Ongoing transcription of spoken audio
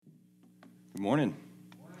Good morning.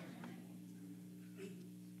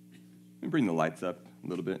 Let me bring the lights up a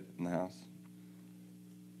little bit in the house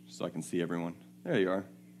so I can see everyone. There you are.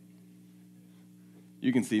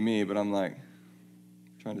 You can see me, but I'm like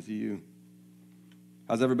trying to see you.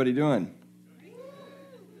 How's everybody doing?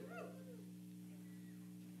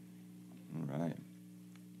 All right.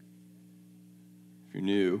 If you're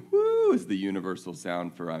new, woo is the universal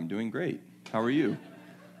sound for I'm doing great. How are you?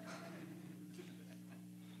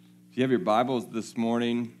 If you have your Bibles this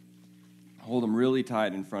morning, hold them really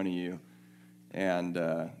tight in front of you, and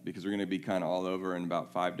because we're going to be kind of all over in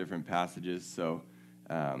about 5 different passages, so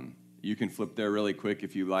you can flip there really quick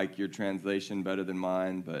if you like your translation better than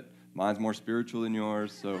mine, but mine's more spiritual than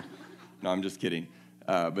yours, so no, I'm just kidding.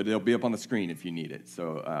 But it'll be up on the screen if you need it.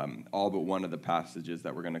 So all but one of the passages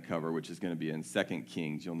that we're going to cover, which is going to be in 2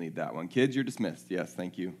 Kings, you'll need that one. Kids, you're dismissed. Yes,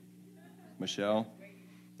 thank you. Michelle?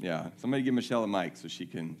 Yeah, somebody give Michelle a mic so she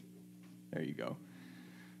can... There you go.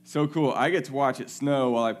 So cool. I get to watch it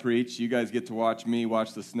snow while I preach. You guys get to watch me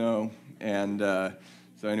watch the snow. And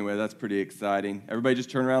so anyway, that's pretty exciting. Everybody just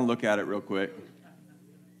turn around and look at it real quick.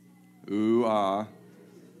 Ooh, ah.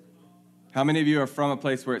 How many of you are from a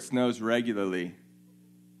place where it snows regularly?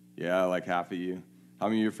 Yeah, like half of you. How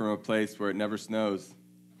many of you are from a place where it never snows?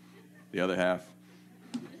 The other half.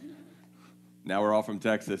 Now we're all from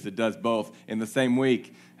Texas. It does both in the same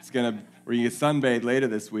week. We're going to get sunbathed later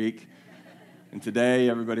this week. And today,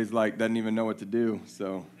 everybody's like, doesn't even know what to do.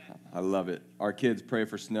 So I love it. Our kids pray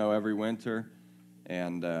for snow every winter,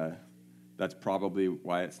 and that's probably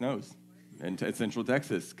why it snows in Central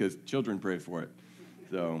Texas, because children pray for it.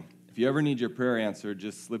 So if you ever need your prayer answered,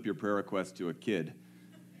 just slip your prayer request to a kid.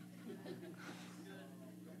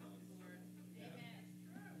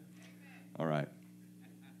 All right.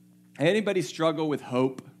 Anybody struggle with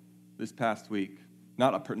hope this past week?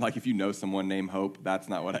 Not like if you know someone named Hope, that's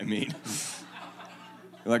not what I mean.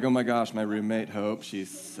 You're like, oh my gosh, my roommate Hope,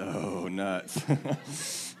 she's so nuts.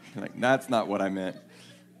 You're like, that's not what I meant.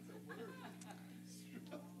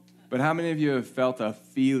 But how many of you have felt a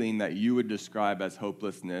feeling that you would describe as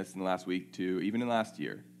hopelessness in the last week too, even in the last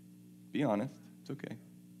year? Be honest. It's okay.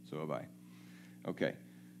 So have I. Okay.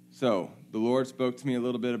 So the Lord spoke to me a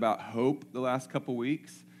little bit about hope the last couple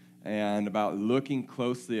weeks and about looking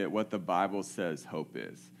closely at what the Bible says hope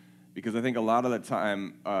is. Because I think a lot of the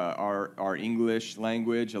time, our English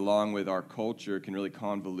language, along with our culture, can really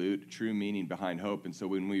convolute true meaning behind hope. And so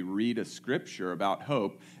when we read a scripture about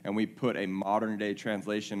hope and we put a modern-day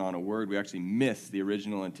translation on a word, we actually miss the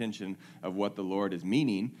original intention of what the Lord is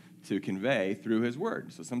meaning to convey through his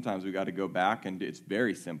word. So sometimes we got to go back, and it's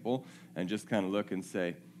very simple, and just kind of look and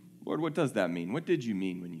say, Lord, what does that mean? What did you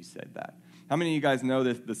mean when you said that? How many of you guys know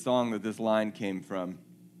the song that this line came from?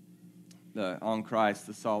 On Christ,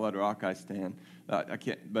 the solid rock I stand.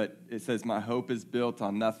 But it says, my hope is built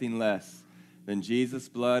on nothing less than Jesus'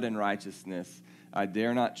 blood and righteousness. I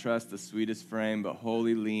dare not trust the sweetest frame, but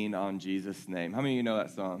wholly lean on Jesus' name. How many of you know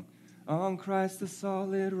that song? On Christ, the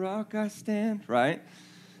solid rock I stand. Right?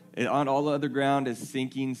 On all other ground is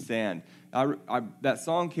sinking sand. That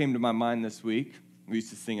song came to my mind this week. We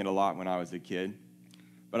used to sing it a lot when I was a kid.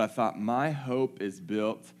 But I thought, my hope is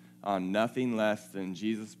built on nothing less than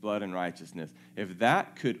Jesus' blood and righteousness. If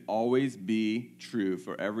that could always be true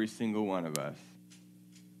for every single one of us,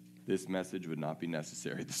 this message would not be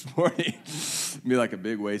necessary this morning. It'd be like a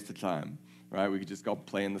big waste of time, right? We could just go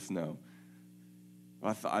play in the snow.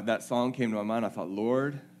 That song came to my mind. I thought,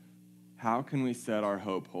 Lord, how can we set our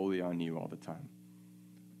hope wholly on you all the time?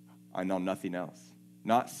 I know nothing else.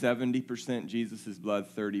 Not 70% Jesus' blood,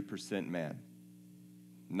 30% man.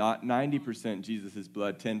 Not 90% Jesus'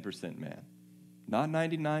 blood, 10% man. Not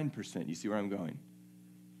 99%. You see where I'm going?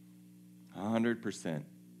 100%.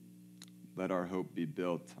 Let our hope be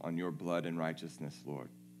built on your blood and righteousness, Lord.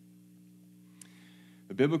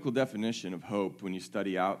 The biblical definition of hope, when you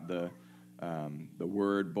study out the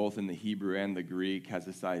word, both in the Hebrew and the Greek, has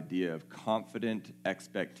this idea of confident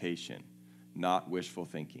expectation, not wishful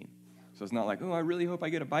thinking. So it's not like, oh, I really hope I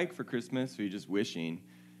get a bike for Christmas, or you're just wishing.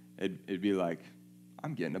 It'd be like,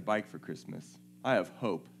 I'm getting a bike for Christmas. I have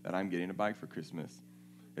hope that I'm getting a bike for Christmas.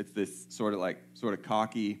 It's this sort of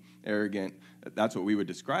cocky, arrogant, that's what we would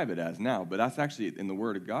describe it as now, but that's actually, in the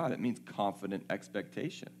Word of God, it means confident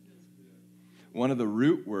expectation. One of the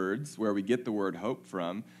root words where we get the word hope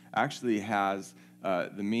from actually has the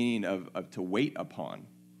meaning of to wait upon.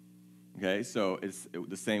 Okay, so it's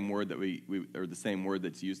the same word that or the same word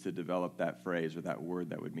that's used to develop that phrase or that word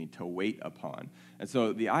that would mean to wait upon. And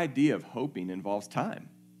so the idea of hoping involves time.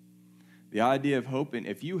 The idea of hoping,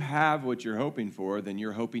 if you have what you're hoping for, then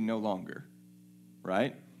you're hoping no longer,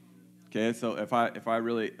 right? Okay, so if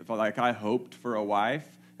I hoped for a wife,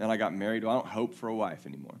 and I got married, well, I don't hope for a wife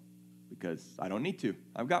anymore because I don't need to.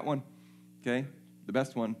 I've got one. Okay, the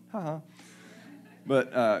best one. Haha.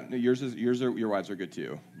 But your wives are good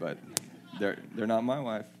too, but they're not my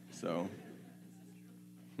wife. So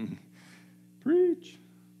preach.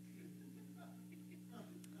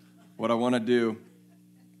 What I want to do.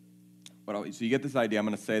 So you get this idea. I'm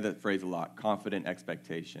going to say that phrase a lot. Confident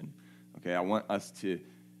expectation. Okay, I want us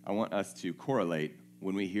to correlate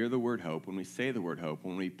when we hear the word hope, when we say the word hope,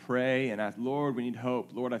 when we pray and ask, Lord, we need hope.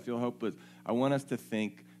 Lord, I feel hopeless. I want us to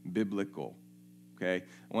think biblical. Okay,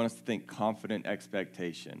 I want us to think confident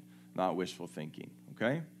expectation, not wishful thinking.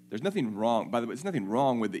 Okay, there's nothing wrong. By the way, there's nothing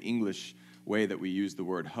wrong with the English way that we use the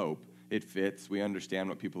word hope. It fits. We understand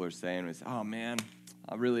what people are saying. We say, oh man,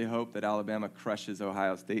 I really hope that Alabama crushes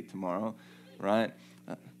Ohio State tomorrow, right?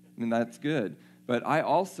 I mean, that's good. But I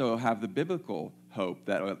also have the biblical hope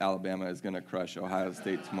that Alabama is going to crush Ohio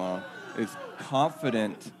State tomorrow. It's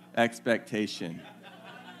confident expectation.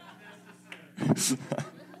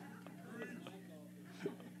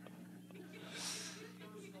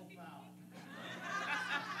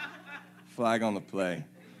 Flag on the play.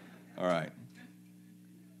 All right.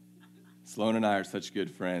 Sloan and I are such good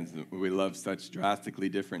friends. We love such drastically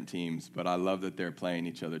different teams, but I love that they're playing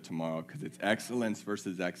each other tomorrow because it's excellence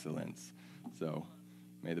versus excellence. So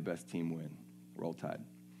may the best team win. Roll Tide.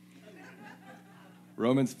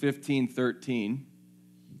 Romans 15:13.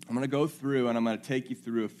 I'm going to go through and I'm going to take you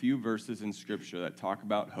through a few verses in Scripture that talk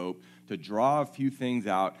about hope to draw a few things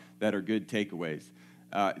out that are good takeaways.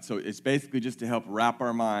 So it's basically just to help wrap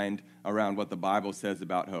our mind around what the Bible says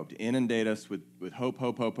about hope, to inundate us with hope,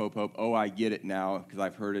 hope, hope, hope, hope. Oh, I get it now because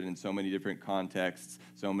I've heard it in so many different contexts,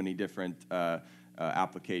 so many different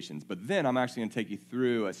applications. But then I'm actually going to take you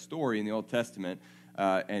through a story in the Old Testament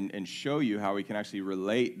and show you how we can actually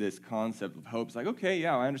relate this concept of hope. It's like, okay,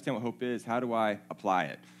 yeah, I understand what hope is. How do I apply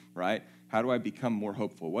it, right? How do I become more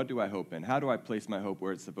hopeful? What do I hope in? How do I place my hope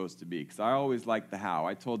where it's supposed to be? Because I always like the how.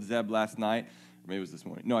 I told Zeb last night, or maybe it was this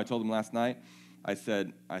morning. No, I told him last night. I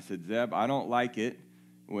said, Zeb, I don't like it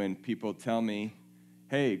when people tell me,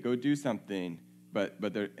 hey, go do something, but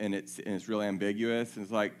it's real ambiguous. And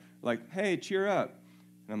it's like, hey, cheer up.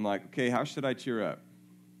 And I'm like, okay, how should I cheer up?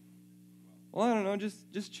 Well, I don't know,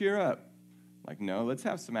 just cheer up. Like, no, let's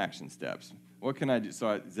have some action steps. What can I do?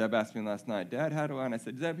 So Zeb asked me last night, Dad, how do I? And I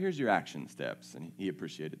said, Zeb, here's your action steps. And he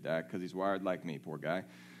appreciated that because he's wired like me, poor guy.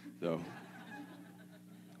 So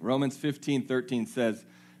Romans 15:13 says,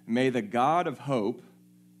 may the God of hope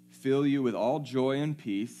fill you with all joy and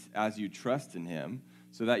peace as you trust in him,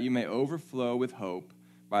 so that you may overflow with hope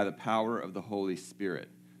by the power of the Holy Spirit.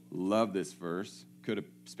 Love this verse. Could have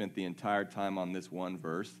spent the entire time on this one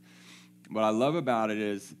verse. What I love about it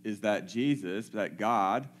is that Jesus, that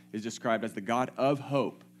God, is described as the God of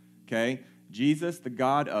hope, okay? Jesus, the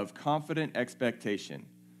God of confident expectation,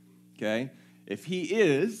 okay? If he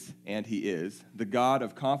is, and he is, the God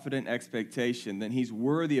of confident expectation, then he's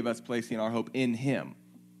worthy of us placing our hope in him,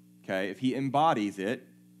 okay? If he embodies it,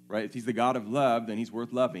 right, if he's the God of love, then he's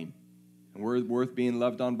worth loving, and we're worth being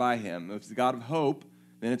loved on by him. If he's the God of hope,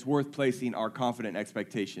 then it's worth placing our confident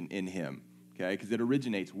expectation in him, okay, because it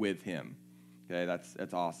originates with him. Okay,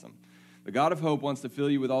 that's awesome. The God of hope wants to fill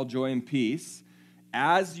you with all joy and peace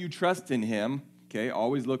as you trust in him. Okay,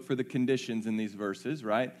 always look for the conditions in these verses,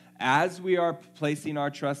 right? As we are placing our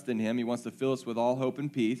trust in him, he wants to fill us with all hope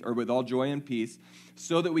and peace, or with all joy and peace,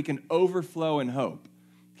 so that we can overflow in hope.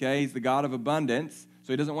 Okay, he's the God of abundance,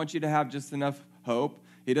 so he doesn't want you to have just enough hope.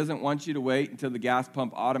 He doesn't want you to wait until the gas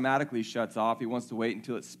pump automatically shuts off. He wants to wait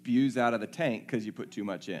until it spews out of the tank because you put too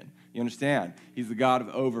much in. You understand? He's the God of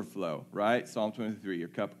overflow, right? Psalm 23, your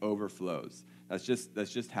cup overflows. That's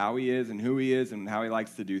just how he is and who he is and how he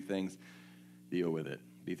likes to do things. Deal with it.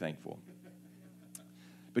 Be thankful.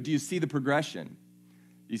 But do you see the progression?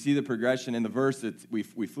 You see the progression in the verse. We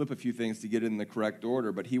flip a few things to get it in the correct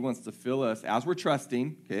order, but he wants to fill us, as we're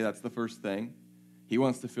trusting, okay, that's the first thing. He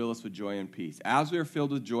wants to fill us with joy and peace. As we are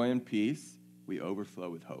filled with joy and peace, we overflow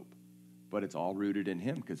with hope. But it's all rooted in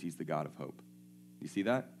him because he's the God of hope. You see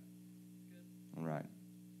that? All right.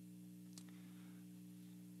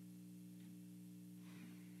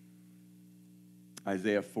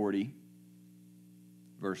 Isaiah 40,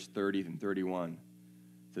 verse 30 and 31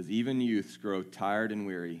 says, even youths grow tired and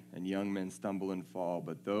weary, and young men stumble and fall,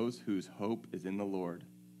 but those whose hope is in the Lord,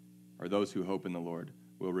 or those who hope in the Lord,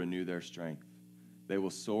 will renew their strength. They will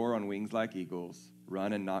soar on wings like eagles,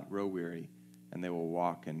 run and not grow weary, and they will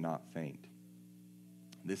walk and not faint.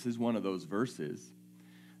 This is one of those verses.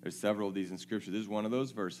 There's several of these in Scripture. This is one of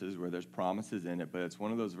those verses where there's promises in it, but it's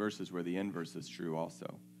one of those verses where the inverse is true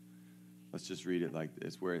also. Let's just read it like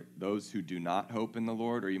this, where those who do not hope in the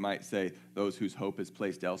Lord, or you might say those whose hope is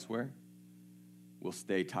placed elsewhere, will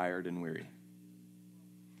stay tired and weary.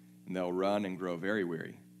 And they'll run and grow very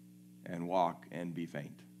weary and walk and be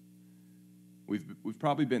faint. We've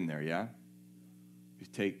probably been there, yeah?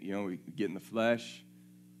 We get in the flesh.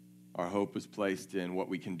 Our hope is placed in what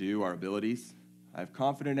we can do, our abilities. I have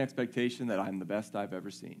confident expectation that I'm the best I've ever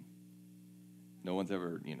seen. No one's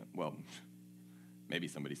ever, well, maybe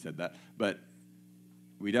somebody said that, but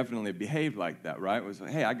we definitely behaved like that, right? It was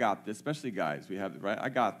like, hey, I got this, especially guys. We have, right? I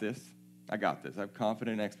got this. I have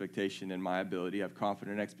confident expectation in my ability. I have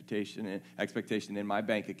confident expectation in my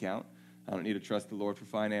bank account. I don't need to trust the Lord for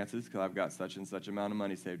finances because I've got such and such amount of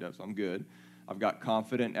money saved up, so I'm good. I've got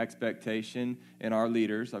confident expectation in our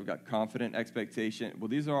leaders. I've got confident expectation. Well,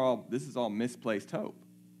 this is all misplaced hope.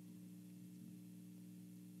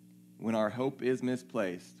 When our hope is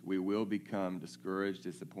misplaced, we will become discouraged,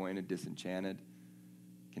 disappointed, disenchanted,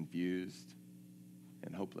 confused,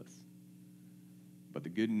 and hopeless. But the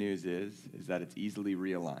good news is that it's easily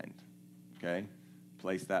realigned, okay?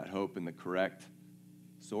 Place that hope in the correct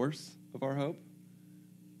source of our hope.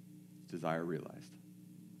 Desire realized.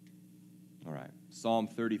 All right, Psalm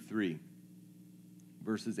 33,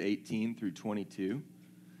 verses 18 through 22.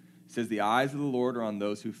 It says, the eyes of the Lord are on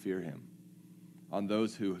those who fear him, on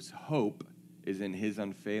those whose hope is in his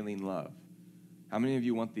unfailing love. How many of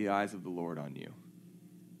you want the eyes of the Lord on you?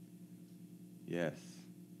 Yes.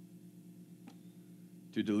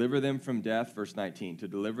 To deliver them from death, verse 19, to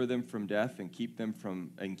deliver them from death and keep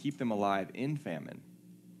them alive in famine.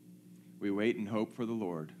 We wait and hope for the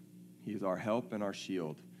Lord. He is our help and our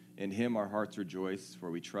shield. In him our hearts rejoice,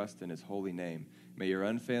 for we trust in his holy name. May your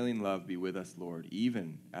unfailing love be with us, Lord,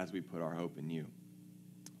 even as we put our hope in you.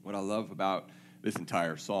 What I love about this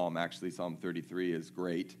entire psalm, actually, Psalm 33 is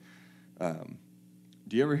great.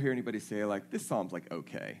 Do you ever hear anybody say, like, this psalm's, like,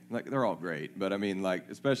 okay? Like, they're all great. But, I mean, like,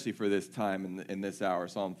 especially for this time in this hour,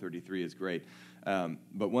 Psalm 33 is great.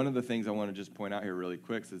 But one of the things I want to just point out here really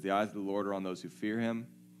quick says, the eyes of the Lord are on those who fear him.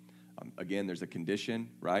 Again, there's a condition,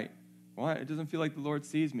 right? Why? It doesn't feel like the Lord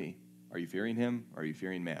sees me. Are you fearing him? Or are you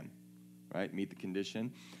fearing man? Right? Meet the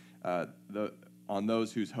condition. On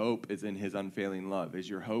those whose hope is in his unfailing love. Is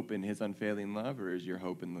your hope in his unfailing love, or is your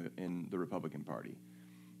hope in the Republican Party?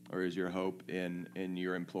 Or is your hope in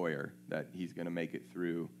your employer that he's going to make it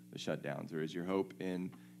through the shutdowns? Or is your hope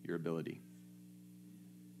in your ability?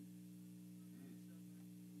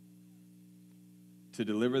 To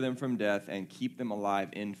deliver them from death and keep them alive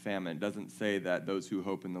in famine. It doesn't say that those who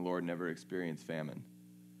hope in the Lord never experience famine.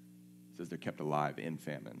 It says they're kept alive in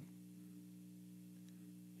famine.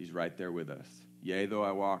 He's right there with us. Yea, though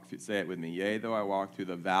I walk through, say it with me. Yea, though I walk through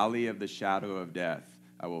the valley of the shadow of death,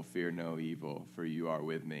 I will fear no evil, for you are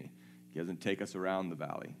with me. He doesn't take us around the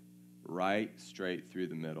valley. Right straight through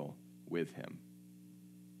the middle with him,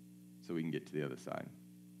 so we can get to the other side.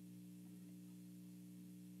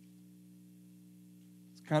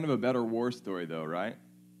 Kind of a better war story, though, right?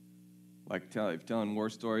 Like telling war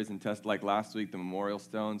stories and like last week, the memorial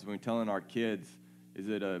stones. When we're telling our kids, is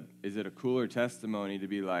it a cooler testimony to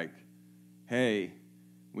be like, hey,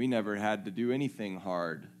 we never had to do anything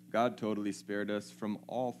hard. God totally spared us from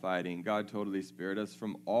all fighting. God totally spared us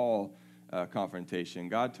from all confrontation.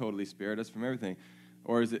 God totally spared us from everything.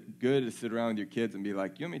 Or is it good to sit around with your kids and be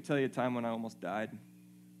like, you want me to tell you a time when I almost died?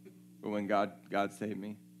 Or when God saved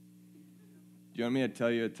me? Do you want me to tell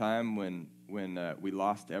you a time when we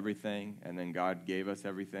lost everything and then God gave us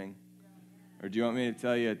everything? Or do you want me to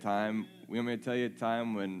tell you a time?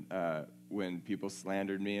 When people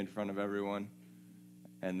slandered me in front of everyone,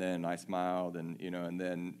 and then I smiled, and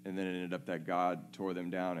then it ended up that God tore them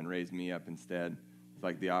down and raised me up instead. It's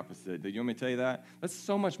like the opposite. Do you want me to tell you that? That's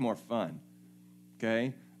so much more fun.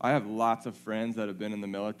 Okay. I have lots of friends that have been in the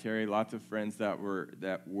military, lots of friends that were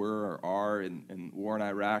or are in war in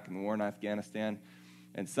Iraq and war in Afghanistan.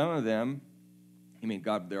 And some of them, I mean,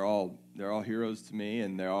 God, they're all heroes to me,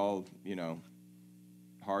 and they're all,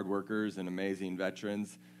 hard workers and amazing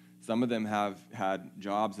veterans. Some of them have had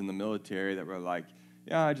jobs in the military that were like,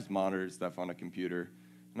 yeah, I just monitored stuff on a computer.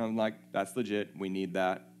 And I'm like, that's legit. We need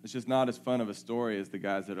that. It's just not as fun of a story as the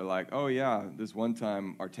guys that are like, oh, yeah, this one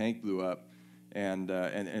time our tank blew up. And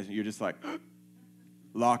you're just like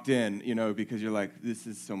locked in, because you're like, this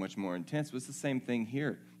is so much more intense. But it's the same thing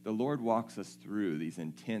here. The Lord walks us through these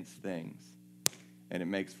intense things, and it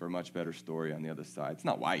makes for a much better story on the other side. It's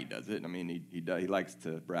not why he does it. I mean, he likes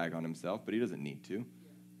to brag on himself, but he doesn't need to.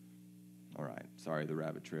 All right. Sorry, the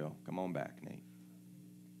rabbit trail. Come on back, Nate.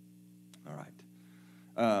 All right.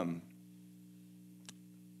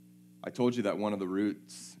 I told you that one of the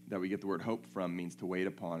roots that we get the word hope from means to wait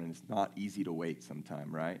upon, and it's not easy to wait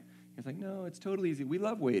sometime, right? It's like, no, it's totally easy. We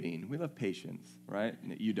love waiting. We love patience, right?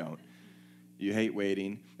 You don't. You hate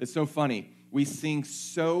waiting. It's so funny. We sing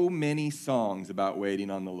so many songs about waiting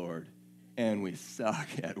on the Lord, and we suck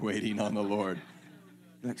at waiting on the Lord.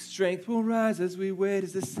 Like, strength will rise as we wait.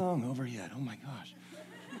 Is this song over yet? Oh, my gosh.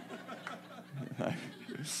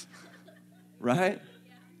 Right?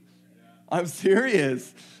 I'm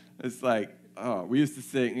serious. It's like, oh, we used to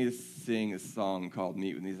sing a song called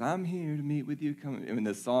Meet With Me. I'm here to meet with you. Come. And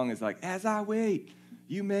the song is like, as I wait,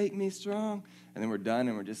 you make me strong. And then we're done,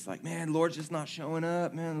 and we're just like, man, Lord's just not showing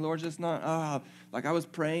up. Man, Lord's just not, like I was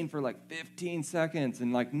praying for like 15 seconds,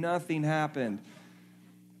 and like nothing happened.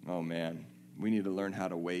 Oh, man, we need to learn how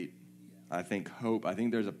to wait. I think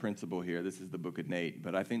there's a principle here. This is the book of Nate,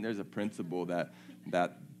 but I think there's a principle that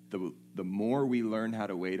the more we learn how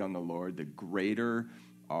to wait on the Lord, the greater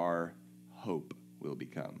our hope will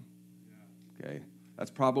become. Okay?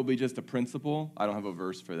 That's probably just a principle. I don't have a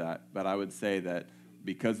verse for that, but I would say that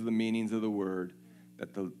because of the meanings of the word,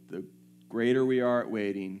 that the greater we are at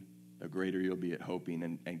waiting, the greater you'll be at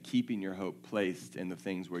hoping and keeping your hope placed in the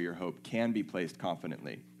things where your hope can be placed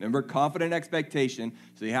confidently. Remember, confident expectation,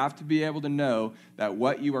 so you have to be able to know that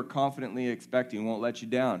what you are confidently expecting won't let you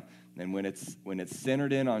down. And when it's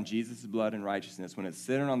centered in on Jesus' blood and righteousness, when it's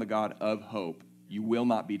centered on the God of hope, you will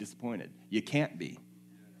not be disappointed. You can't be.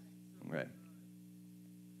 Right.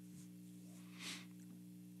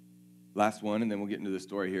 Last one, and then we'll get into the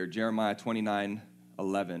story here. Jeremiah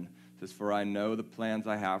 29:11 says, "For I know the plans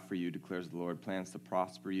I have for you, declares the Lord, plans to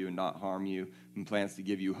prosper you and not harm you, and plans to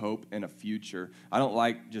give you hope and a future." I don't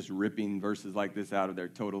like just ripping verses like this out of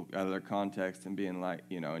their context and being like,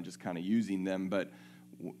 and just kind of using them, but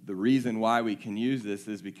the reason why we can use this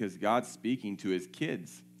is because God's speaking to his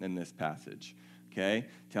kids in this passage, okay?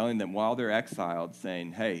 Telling them while they're exiled,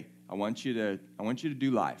 saying, hey, I want you to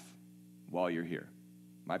do life while you're here.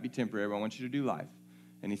 Might be temporary, but I want you to do life.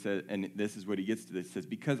 And he said, and this is what he gets to this. He says,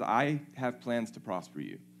 because I have plans to prosper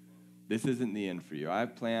you. This isn't the end for you. I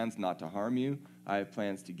have plans not to harm you. I have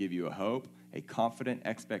plans to give you a hope, a confident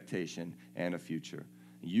expectation, and a future.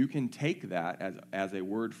 You can take that as a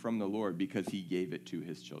word from the Lord because he gave it to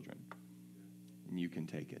his children. And you can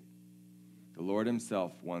take it. The Lord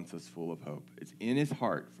himself wants us full of hope. It's in his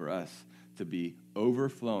heart for us to be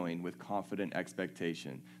overflowing with confident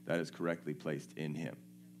expectation that is correctly placed in him.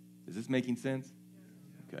 Is this making sense?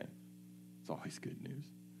 Okay. It's always good news.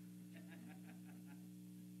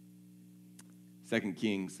 2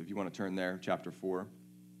 Kings, if you want to turn there, chapter 4.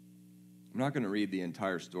 I'm not going to read the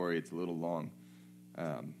entire story. It's a little long.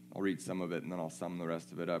 I'll read some of it, and then I'll sum the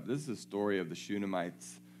rest of it up. This is the story of the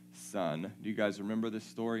Shunammite's son. Do you guys remember this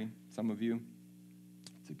story? Some of you?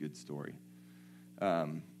 It's a good story.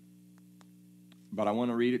 But I want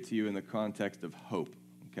to read it to you in the context of hope,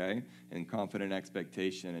 okay, and confident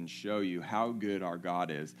expectation, and show you how good our God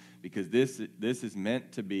is. Because this is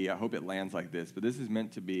meant to be, I hope it lands like this, but this is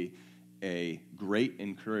meant to be a great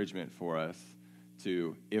encouragement for us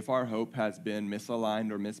to, if our hope has been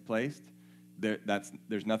misaligned or misplaced,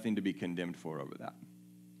 there's nothing to be condemned for over that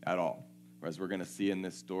at all. Whereas we're going to see in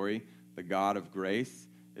this story, the God of grace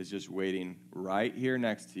is just waiting right here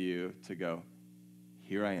next to you to go,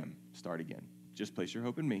 here I am, start again. Just place your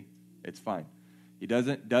hope in me. It's fine. He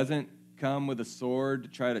doesn't come with a sword to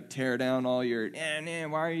try to tear down all your,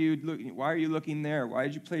 why are you looking there? Why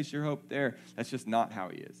did you place your hope there? That's just not how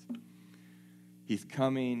he is. He's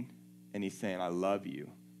coming and he's saying, I love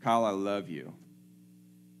you. Kyle, I love you.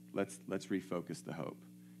 Let's refocus the hope.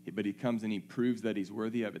 But he comes and he proves that he's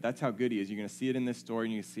worthy of it. That's how good he is. You're going to see it in this story,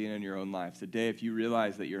 and you can see it in your own life. Today, if you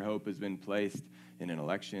realize that your hope has been placed in an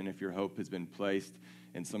election, if your hope has been placed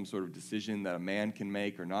in some sort of decision that a man can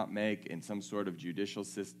make or not make, in some sort of judicial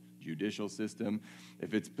system,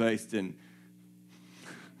 if it's based in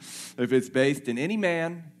any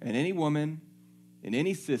man and any woman, in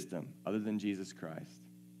any system other than Jesus Christ,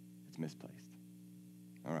 it's misplaced.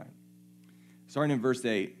 All right. Starting in verse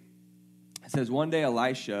 8, it says, one day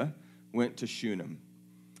Elisha went to Shunem,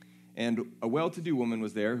 and a well-to-do woman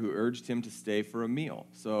was there who urged him to stay for a meal.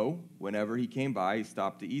 So whenever he came by, he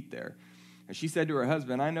stopped to eat there. And she said to her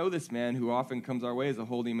husband, I know this man who often comes our way as a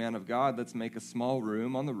holy man of God. Let's make a small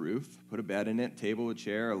room on the roof, put a bed in it, table, a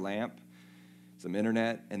chair, a lamp, some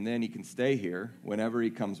internet, and then he can stay here whenever he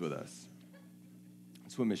comes with us.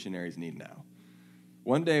 That's what missionaries need now.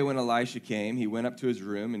 One day when Elisha came, he went up to his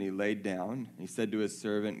room and he laid down. He said to his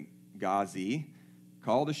servant Gazi,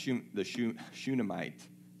 call the Shunammite.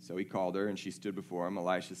 So he called her, and she stood before him.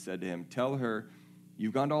 Elisha said to him, tell her,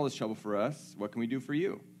 you've gone to all this trouble for us. What can we do for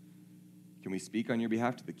you? Can we speak on your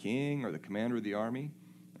behalf to the king or the commander of the army?"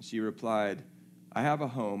 And she replied, "I have a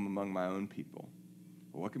home among my own people."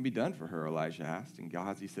 "Well, what can be done for her?" Elijah asked. And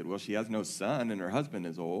Gehazi said, "Well, she has no son, and her husband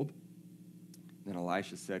is old." Then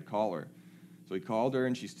Elisha said, "Call her." So he called her,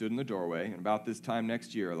 and she stood in the doorway. And about this time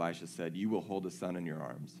next year, Elisha said, "You will hold a son in your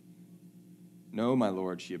arms." "No, my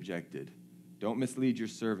lord," she objected. "Don't mislead your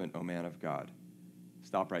servant, O man of God."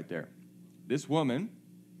 Stop right there. This woman,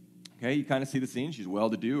 okay, you kind of see the scene. She's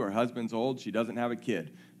well-to-do. Her husband's old. She doesn't have a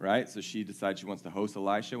kid, right? So she decides she wants to host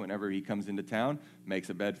Elisha whenever he comes into town, makes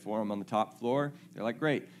a bed for him on the top floor. They're like,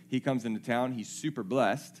 great. He comes into town. He's super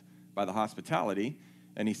blessed by the hospitality,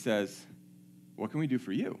 and he says, "What can we do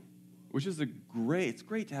for you?" Which is it's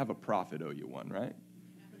great to have a prophet owe you one, right?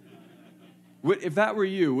 If that were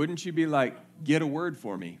you, wouldn't you be like, "Get a word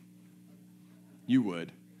for me"? You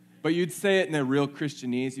would. But you'd say it in a real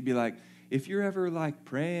Christianese. You'd be like, "If you're ever like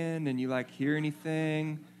praying and you like hear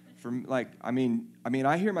anything from like," I mean,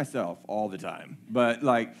 I hear myself all the time, but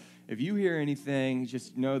like, if you hear anything,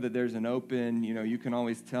 just know that there's an open, you can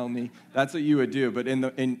always tell me. That's what you would do. But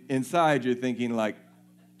inside, you're thinking like,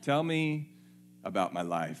 "Tell me about my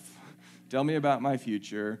life. Tell me about my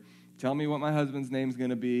future. Tell me what my husband's name's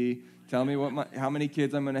going to be. Tell me how many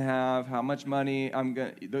kids I'm going to have, how much money I'm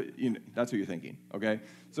going to," that's what you're thinking, okay?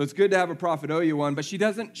 So it's good to have a prophet owe you one, but she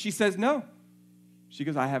doesn't. She says no. She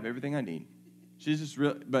goes, "I have everything I need." She's just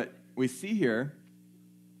real. But we see here,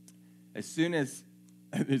 as soon as,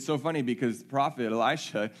 it's so funny because prophet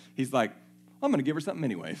Elisha, he's like, "I'm going to give her something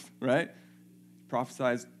anyways," right?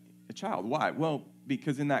 Prophesies a child. Why? Well,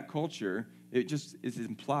 because in that culture, it just is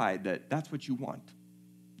implied that that's what you want.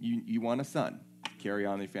 You want a son. Carry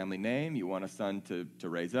on the family name. You want a son to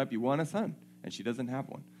raise up. You want a son. And she doesn't have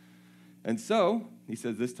one. And so he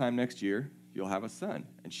says, "This time next year, you'll have a son."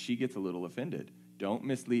 And she gets a little offended. "Don't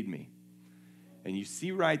mislead me." And you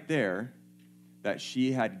see right there that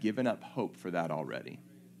she had given up hope for that already.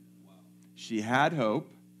 She had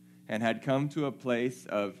hope and had come to a place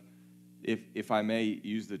of, if I may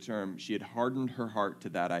use the term, she had hardened her heart to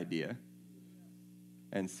that idea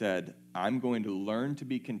and said, "I'm going to learn to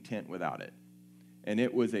be content without it." And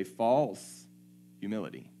it was a false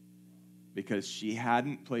humility because she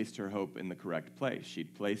hadn't placed her hope in the correct place.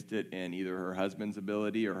 She'd placed it in either her husband's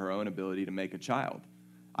ability or her own ability to make a child.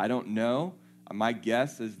 I don't know. My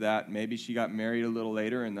guess is that maybe she got married a little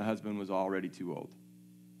later and the husband was already too old.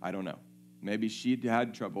 I don't know. Maybe she'd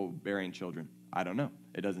had trouble bearing children. I don't know.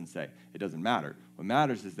 It doesn't say. It doesn't matter. What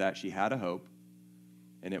matters is that she had a hope,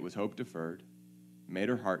 and it was hope deferred, made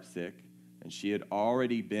her heart sick, and she had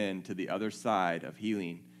already been to the other side of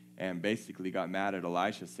healing and basically got mad at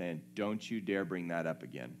Elisha saying, "Don't you dare bring that up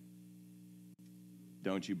again.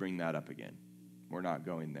 Don't you bring that up again. We're not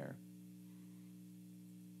going there."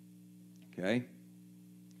 Okay?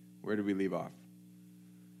 Where did we leave off?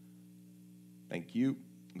 Thank you.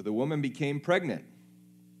 But the woman became pregnant.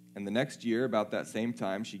 And the next year, about that same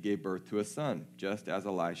time, she gave birth to a son, just as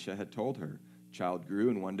Elisha had told her. The child grew,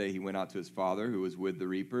 and one day he went out to his father, who was with the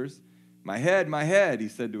reapers. My head, he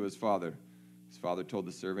said to his father. His father told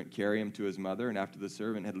the servant, "Carry him to his mother." And after the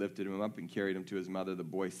servant had lifted him up and carried him to his mother, the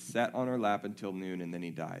boy sat on her lap until noon, and then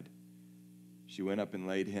he died. She went up and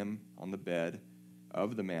laid him on the bed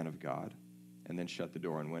of the man of God, and then shut the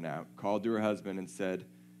door and went out, called to her husband and said,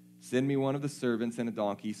 "Send me one of the servants and a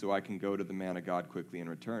donkey so I can go to the man of God quickly and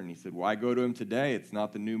return." And he said, "Why go to him today? It's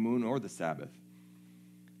not the new moon or the Sabbath."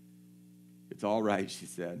 "It's all right," she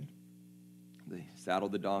said. They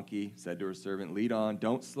saddled the donkey, said to her servant, "Lead on,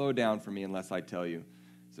 don't slow down for me unless I tell you."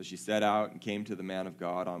 So she set out and came to the man of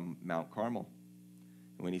God on Mount Carmel.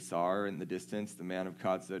 And when he saw her in the distance, the man of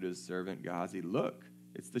God said to his servant Gehazi, "Look,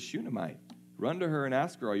 it's the Shunammite. Run to her and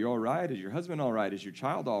ask her, 'Are you all right? Is your husband all right? Is your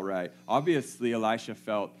child all right?'" Obviously, Elisha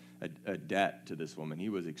felt a debt to this woman. He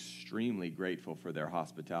was extremely grateful for their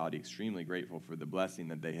hospitality, extremely grateful for the blessing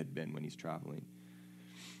that they had been when he's traveling.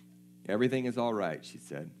 "Everything is all right," she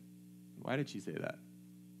said. Why did she say that?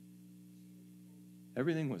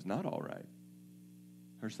 Everything was not all right.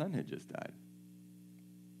 Her son had just died.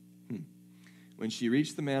 When she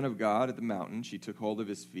reached the man of God at the mountain, she took hold of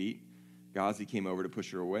his feet. Gehazi came over to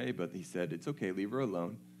push her away, but he said, "It's okay, leave her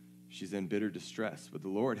alone. She's in bitter distress, but the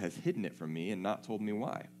Lord has hidden it from me and not told me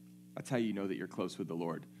why." That's how you know that you're close with the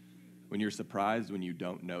Lord. When you're surprised when you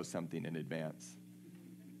don't know something in advance.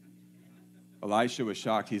 Elisha was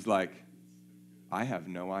shocked. He's like, "I have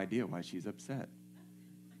no idea why she's upset.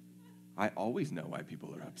 I always know why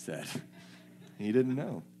people are upset." He didn't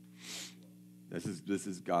know. This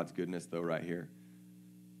is God's goodness, though, right here.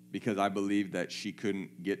 Because I believe that she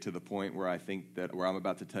couldn't get to the point where where I'm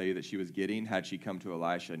about to tell you that she was getting, had she come to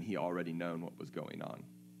Elisha and he already known what was going on.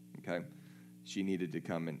 Okay? she needed to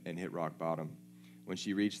come and hit rock bottom. When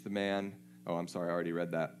she reached the man, oh, I'm sorry, I already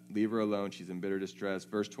read that. Leave her alone. She's in bitter distress.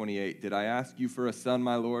 Verse 28, did I ask you for a son,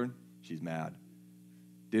 my Lord? She's mad.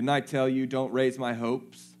 Didn't I tell you, don't raise my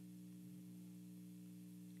hopes?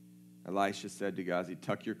 Elisha said to Gehazi,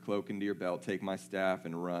 tuck your cloak into your belt, take my staff,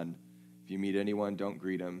 and run. If you meet anyone, don't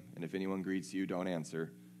greet him, and if anyone greets you, don't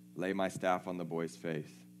answer. Lay my staff on the boy's face.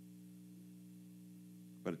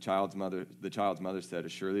 But the child's mother said,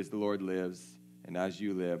 as surely as the Lord lives, and as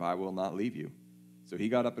you live, I will not leave you. So he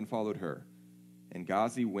got up and followed her. And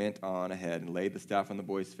Gehazi went on ahead and laid the staff on the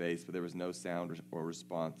boy's face, but there was no sound or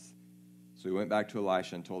response. So he went back to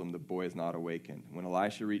Elisha and told him, the boy is not awakened. When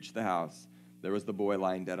Elisha reached the house, there was the boy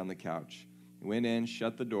lying dead on the couch. He went in,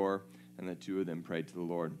 shut the door, and the two of them prayed to the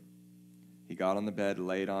Lord. He got on the bed,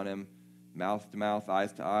 laid on him, mouth to mouth,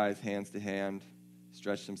 eyes to eyes, hands to hand,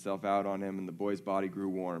 stretched himself out on him, and the boy's body grew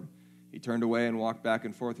warm. He turned away and walked back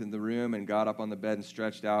and forth in the room and got up on the bed and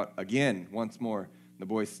stretched out again once more. The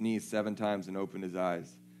boy sneezed 7 times and opened his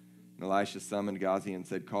eyes. And Elisha summoned Gehazi and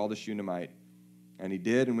said, call the Shunammite. And he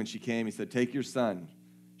did, and when she came, he said, take your son.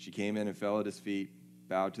 She came in and fell at his feet,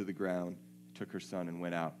 bowed to the ground, took her son and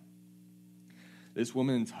went out. This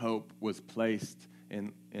woman's hope was placed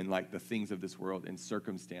in like the things of this world, in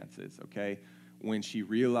circumstances, okay? When she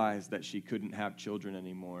realized that she couldn't have children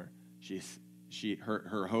anymore,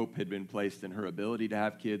 her hope had been placed in her ability to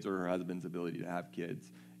have kids or her husband's ability to have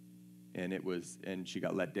kids. And she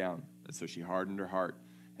got let down. And so she hardened her heart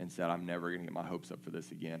and said, I'm never going to get my hopes up for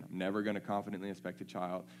this again. I'm never going to confidently expect a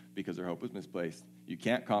child because her hope was misplaced. You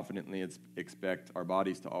can't confidently expect our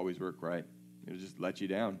bodies to always work right. It'll just let you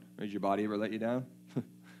down. Has your body ever let you down?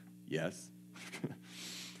 Yes.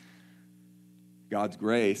 God's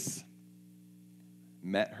grace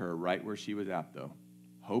met her right where she was at, though.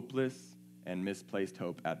 Hopeless and misplaced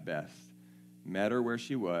hope at best. Met her where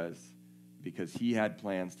she was because he had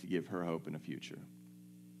plans to give her hope in a future.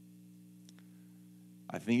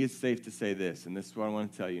 I think it's safe to say this, and this is what I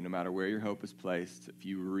want to tell you. No matter where your hope is placed, if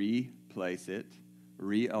you replace it,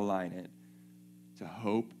 realign it to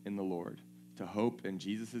hope in the Lord, to hope in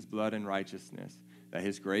Jesus' blood and righteousness, that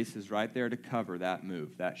his grace is right there to cover that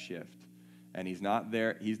move, that shift. And he's not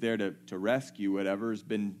there, he's there to rescue whatever's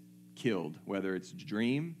been killed, whether it's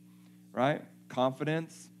dream, right?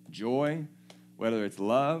 Confidence, joy, whether it's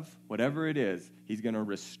love, whatever it is, he's going to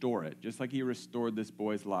restore it, just like he restored this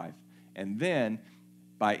boy's life. And then,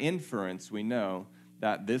 by inference, we know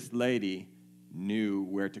that this lady knew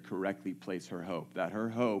where to correctly place her hope, that her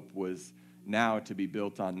hope was now to be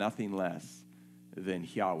built on nothing less than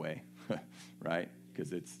Yahweh, right?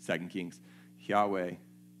 Because it's 2 Kings, Yahweh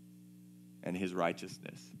and his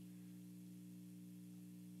righteousness.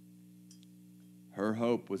 Her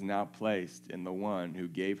hope was now placed in the one who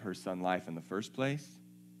gave her son life in the first place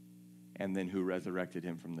and then who resurrected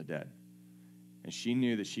him from the dead. And she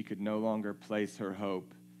knew that she could no longer place her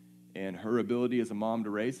hope in her ability as a mom to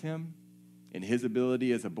raise him, in his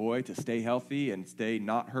ability as a boy to stay healthy and stay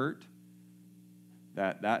not hurt,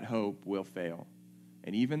 that hope will fail.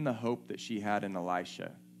 And even the hope that she had in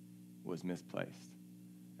Elisha was misplaced.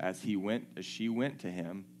 As she went to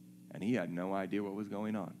him, and he had no idea what was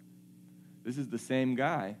going on. This is the same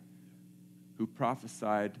guy who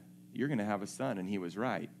prophesied, you're going to have a son, and he was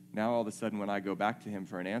right. Now all of a sudden when I go back to him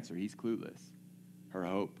for an answer, he's clueless. Her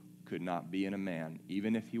hope could not be in a man,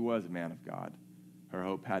 even if he was a man of God. Her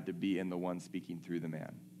hope had to be in the one speaking through the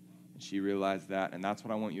man. And she realized that, and that's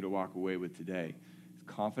what I want you to walk away with today.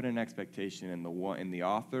 Confident expectation in the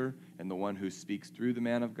author and the one who speaks through the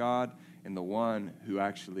man of God and the one who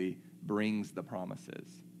actually brings the promises.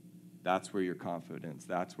 That's where your confidence,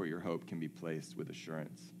 that's where your hope can be placed with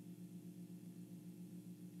assurance.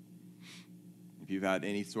 If you've had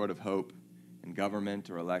any sort of hope in government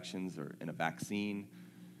or elections or in a vaccine,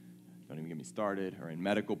 don't even get me started, or in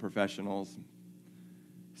medical professionals,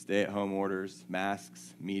 stay-at-home orders,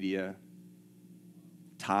 masks, media,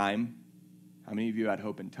 time. How many of you had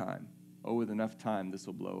hope in time? Oh, with enough time, this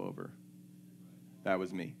will blow over. That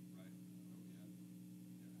was me.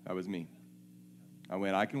 That was me. I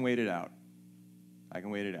went, I can wait it out. I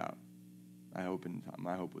can wait it out. My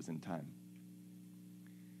hope was in time.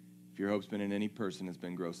 If your hope's been in any person, it's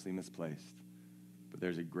been grossly misplaced. But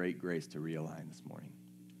there's a great grace to realign this morning.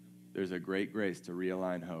 There's a great grace to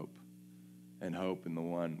realign hope, and hope in the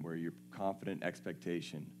one where your confident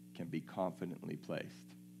expectation can be confidently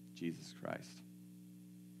placed. Jesus Christ.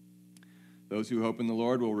 Those who hope in the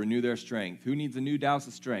Lord will renew their strength. Who needs a new douse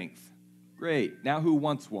of strength? Great. Now who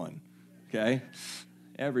wants one? Okay?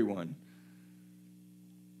 Everyone.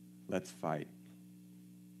 Let's fight.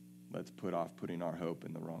 Let's put off putting our hope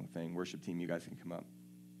in the wrong thing. Worship team, you guys can come up.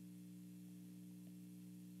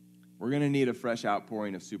 We're going to need a fresh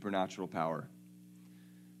outpouring of supernatural power.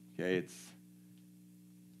 Okay,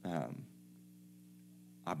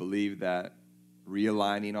 I believe that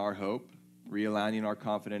realigning our hope, realigning our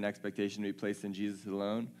confident expectation to be placed in Jesus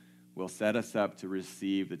alone will set us up to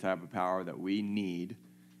receive the type of power that we need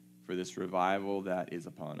for this revival that is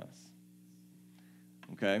upon us.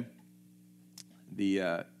 Okay?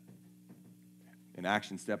 An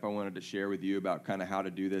action step I wanted to share with you about kind of how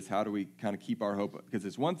to do this. How do we kind of keep our hope? Because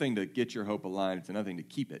it's one thing to get your hope aligned. It's another thing to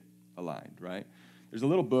keep it aligned, right? There's a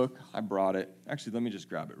little book. I brought it. Actually, let me just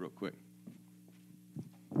grab it real quick.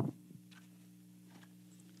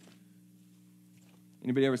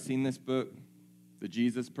 Anybody ever seen this book? The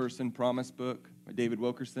Jesus Person Promise book by David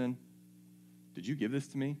Wilkerson? Did you give this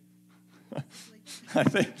to me? I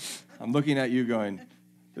think I'm looking at you going,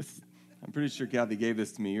 I'm pretty sure Kathy gave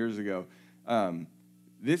this to me years ago.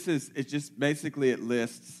 It's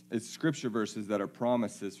scripture verses that are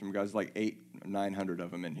promises from God. There's like 800 or 900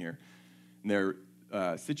 of them in here. And they're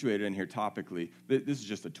situated in here topically. This is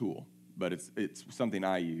just a tool, but it's something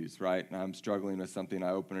I use, right? And I'm struggling with something. I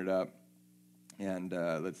open it up, and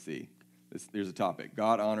let's see. There's a topic.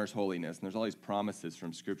 God honors holiness. And there's all these promises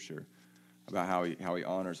from Scripture about how he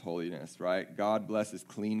honors holiness, right? God blesses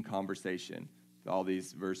clean conversation. All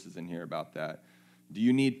these verses in here about that. Do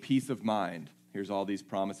you need peace of mind? Here's all these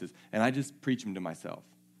promises. And I just preach them to myself.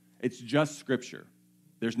 It's just Scripture.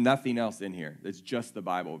 There's nothing else in here. It's just the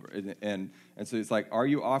Bible. And so it's like, are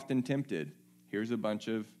you often tempted? Here's a bunch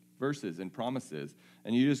of verses and promises.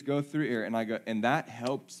 And you just go through here, and that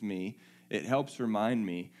helps me. It helps remind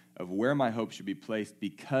me of where my hope should be placed,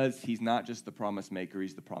 because he's not just the promise maker,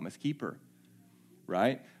 he's the promise keeper,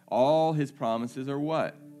 right? All his promises are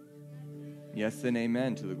what? Yes and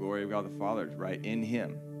amen to the glory of God the Father, right? In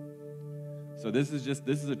him. So this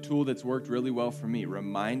is a tool that's worked really well for me,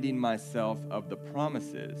 reminding myself of the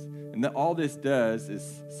promises. And all this does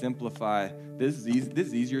is simplify. This is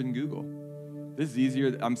easier than Google. This is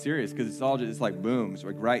easier. I'm serious, because it's like boom. It's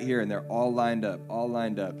like right here, and they're all lined up.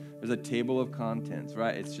 There's a table of contents,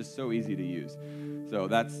 right? It's just so easy to use. So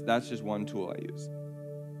that's just one tool I use.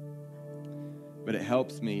 But it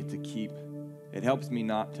helps me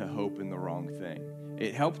not to hope in the wrong thing.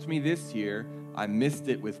 It helped me this year. I missed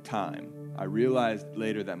it with time. I realized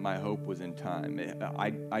later that my hope was in time.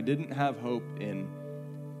 I didn't have hope in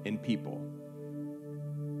people.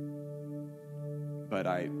 But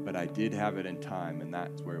I did have it in time, and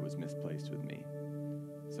that's where it was misplaced with me.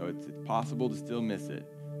 So it's possible to still miss it,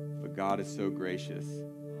 but God is so gracious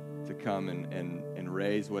to come and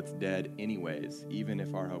raise what's dead anyways, even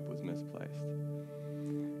if our hope was misplaced.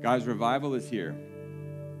 Guys, revival is here.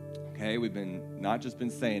 Okay, we've not just been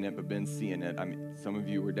saying it, but been seeing it. I mean, some of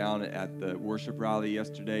you were down at the worship rally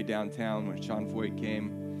yesterday downtown when Sean Foyt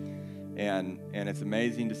came, and it's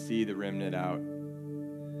amazing to see the remnant out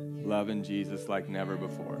loving Jesus like never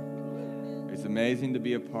before. It's amazing to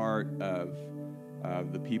be a part of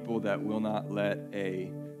the people that will not let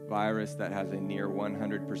a virus that has a near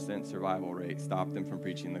 100% survival rate stop them from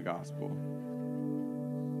preaching the gospel.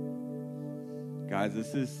 Guys,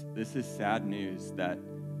 this is sad news but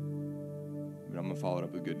I'm going to follow it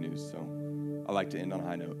up with good news, so I like to end on a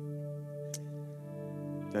high note.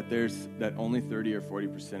 That only 30 or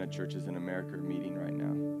 40% of churches in America are meeting right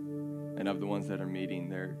now. And of the ones that are meeting,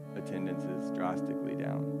 their attendance is drastically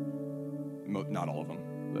down. Not all of them,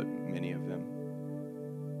 but many of them.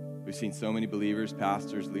 We've seen so many believers,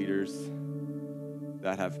 pastors, leaders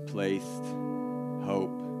that have placed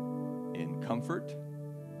hope in comfort,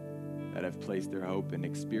 that have placed their hope in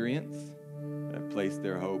experience, that have placed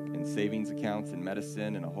their hope in savings accounts and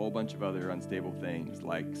medicine and a whole bunch of other unstable things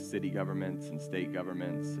like city governments and state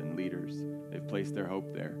governments and leaders. They've placed their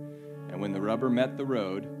hope there. And when the rubber met the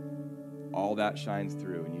road, all that shines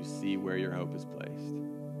through, and you see where your hope is placed.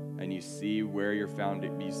 And you see where you're found.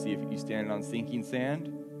 You see if you stand on sinking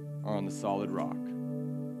sand or on the solid rock.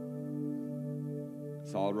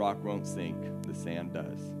 Solid rock won't sink, the sand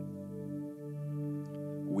does.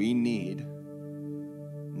 We need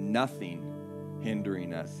nothing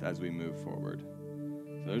hindering us as we move forward.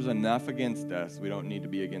 So there's enough against us. We don't need to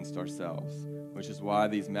be against ourselves, which is why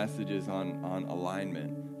these messages on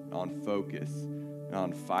alignment, on focus, and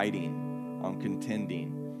on fighting, on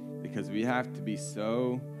contending, because we have to be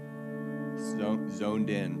so zoned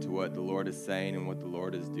in to what the Lord is saying and what the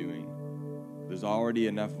Lord is doing. There's already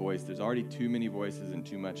enough voice. There's already too many voices and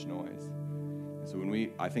too much noise. And so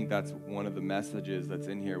I think that's one of the messages that's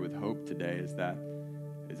in here with hope today is that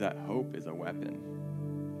hope is a weapon.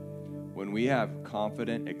 When we have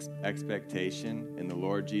confident expectation in the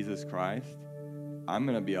Lord Jesus Christ, I'm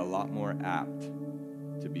going to be a lot more apt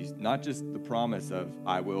to be not just the promise of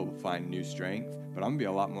I will find new strength, but I'm going to be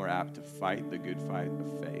a lot more apt to fight the good fight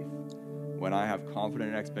of faith when I have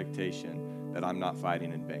confident expectation that I'm not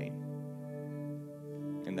fighting in vain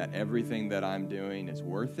and that everything that I'm doing is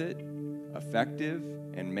worth it, effective,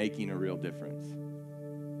 and making a real difference.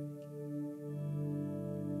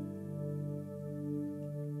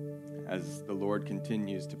 As the Lord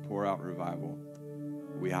continues to pour out revival,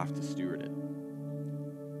 we have to steward it.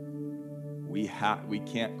 We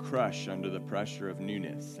can't crush under the pressure of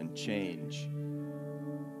newness and change.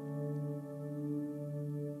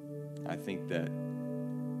 I think that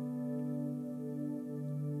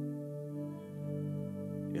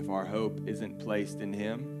if our hope isn't placed in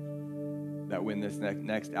Him, that when this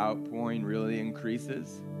next outpouring really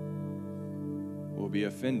increases, we'll be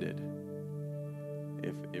offended.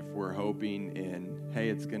 If we're hoping in, hey,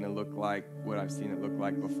 it's going to look like what I've seen it look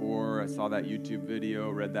like before, I saw that YouTube video,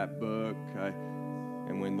 read that book,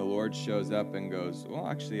 and when the Lord shows up and goes, well,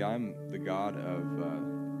 actually, I'm the God of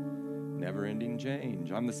never-ending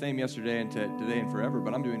change. I'm the same yesterday and today and forever,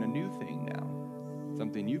 but I'm doing a new thing now,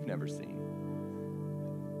 something you've never seen.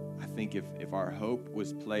 I think if our hope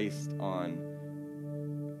was placed on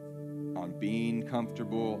being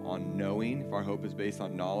comfortable, on knowing, if our hope is based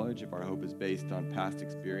on knowledge, if our hope is based on past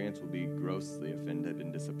experience, we'll be grossly offended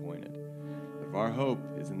and disappointed. But if our hope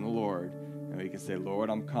is in the Lord, and we can say, Lord,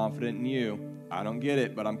 I'm confident in you. I don't get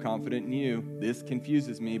it, but I'm confident in you. This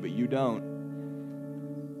confuses me, but you don't.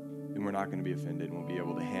 Then we're not going to be offended, and we'll be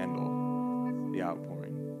able to handle the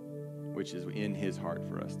outpouring, which is in His heart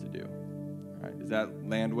for us to do. All right, does that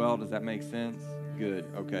land well? Does that make sense? Good.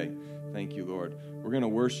 Okay. Thank you, Lord. We're going to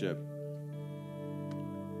worship.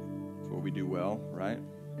 What we do well, right?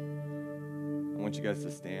 I want you guys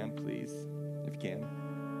to stand, please, if you can.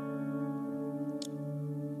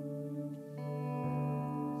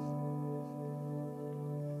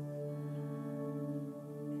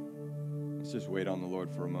 Let's just wait on the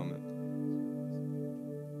Lord for a moment.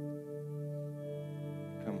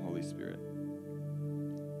 Come, Holy Spirit.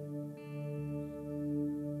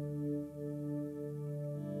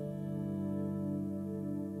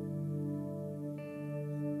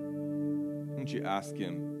 You ask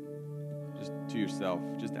Him, just to yourself,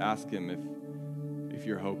 just ask Him if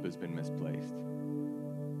your hope has been misplaced.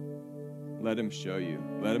 Let Him show you.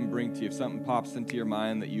 Let Him bring to you. If something pops into your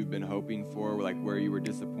mind that you've been hoping for, like where you were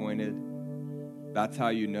disappointed, that's how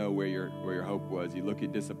you know where your hope was. You look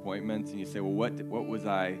at disappointments and you say, well, what was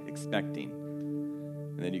I expecting?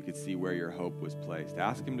 And then you could see where your hope was placed.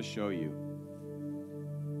 Ask Him to show you.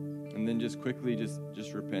 And then just quickly,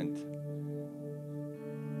 just repent.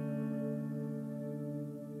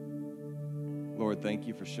 Lord, thank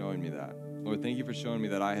you for showing me that. Lord, thank you for showing me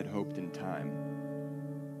that I had hoped in time.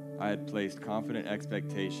 I had placed confident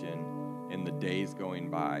expectation in the days going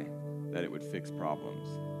by that it would fix problems.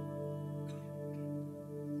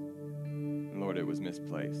 And Lord, it was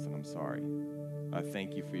misplaced, and I'm sorry. I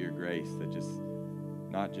thank you for your grace that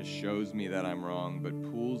not just shows me that I'm wrong,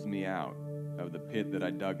 but pulls me out of the pit that I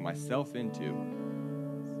dug myself into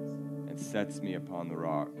and sets me upon the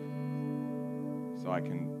rock so I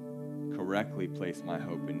can correctly place my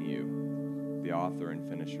hope in you, the author and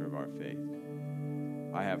finisher of our faith.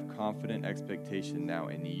 I have confident expectation now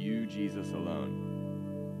in you, Jesus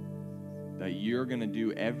alone, that you're going to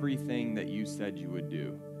do everything that you said you would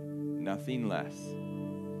do, nothing less,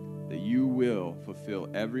 that you will fulfill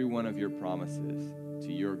every one of your promises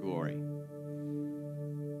to your glory.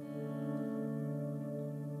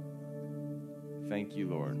 Thank you,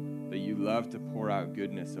 Lord, that you love to pour out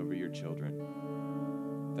goodness over your children.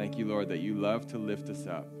 Thank you, Lord, that you love to lift us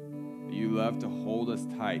up, that you love to hold us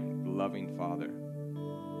tight, loving Father.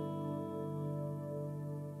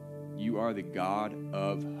 You are the God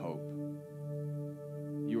of hope.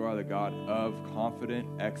 You are the God of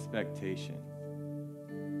confident expectation.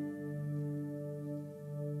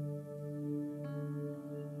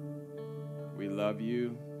 We love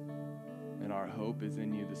you, and our hope is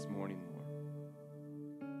in you this morning, Lord.